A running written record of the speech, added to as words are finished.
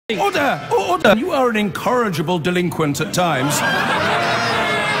Order! Order! You are an incorrigible delinquent at times.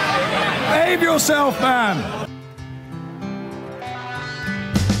 Behave yourself, man!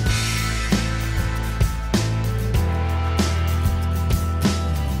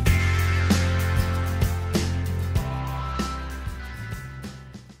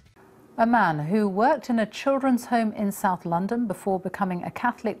 A man who worked in a children's home in South London before becoming a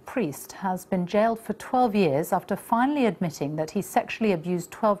Catholic priest has been jailed for 12 years after finally admitting that he sexually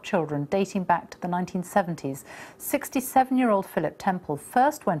abused 12 children dating back to the 1970s. 67-year-old Philip Temple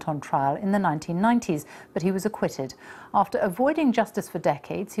first went on trial in the 1990s, but he was acquitted. After avoiding justice for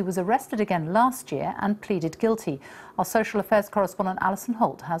decades, he was arrested again last year and pleaded guilty. Our social affairs correspondent Alison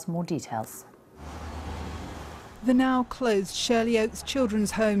Holt has more details. The now closed Shirley Oaks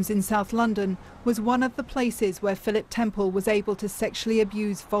Children's Homes in South London was one of the places where Philip Temple was able to sexually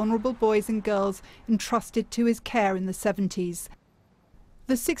abuse vulnerable boys and girls entrusted to his care in the 70s.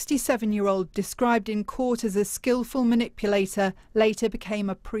 The 67-year-old, described in court as a skillful manipulator, later became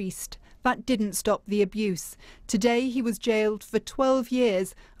a priest. That didn't stop the abuse. Today he was jailed for 12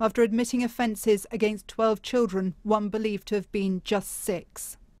 years after admitting offences against 12 children, one believed to have been just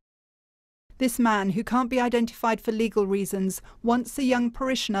 6. This man, who can't be identified for legal reasons, once a young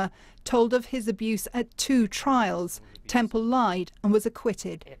parishioner, told of his abuse at 2 trials. Temple lied and was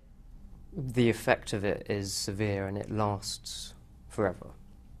acquitted. The effect of it is severe and it lasts forever.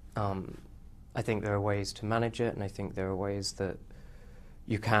 I think there are ways to manage it, and I think there are ways that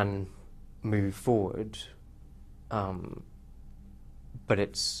you can move forward, but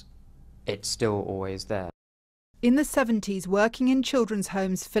it's still always there. In the 70s, working in children's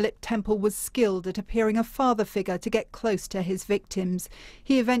homes, Philip Temple was skilled at appearing a father figure to get close to his victims.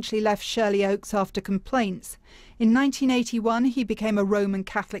 He eventually left Shirley Oaks after complaints. In 1981, he became a Roman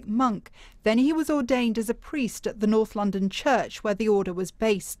Catholic monk. Then he was ordained as a priest at the North London church where the order was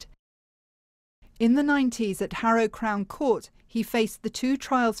based. In the 90s, at Harrow Crown Court, he faced the 2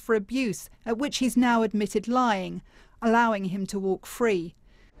 trials for abuse, at which he's now admitted lying, allowing him to walk free.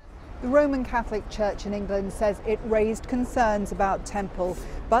 The Roman Catholic Church in England says it raised concerns about Temple,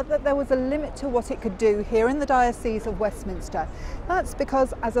 but that there was a limit to what it could do here in the Diocese of Westminster. That's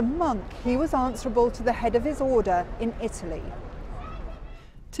because as a monk he was answerable to the head of his order in Italy.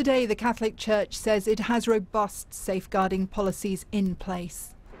 Today the Catholic Church says it has robust safeguarding policies in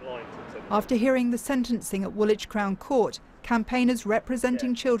place. After hearing the sentencing at Woolwich Crown Court, campaigners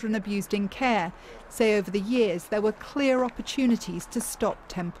representing children abused in care say over the years there were clear opportunities to stop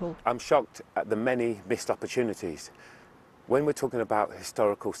Temple. I'm shocked at the many missed opportunities. When we're talking about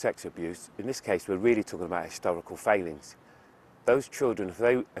historical sex abuse, in this case we're really talking about historical failings. Those children,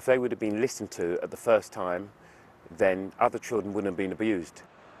 if they would have been listened to at the first time, then other children wouldn't have been abused.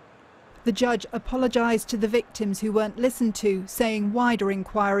 The judge apologised to the victims who weren't listened to, saying wider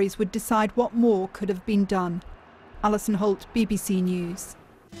inquiries would decide what more could have been done. Alison Holt, BBC News.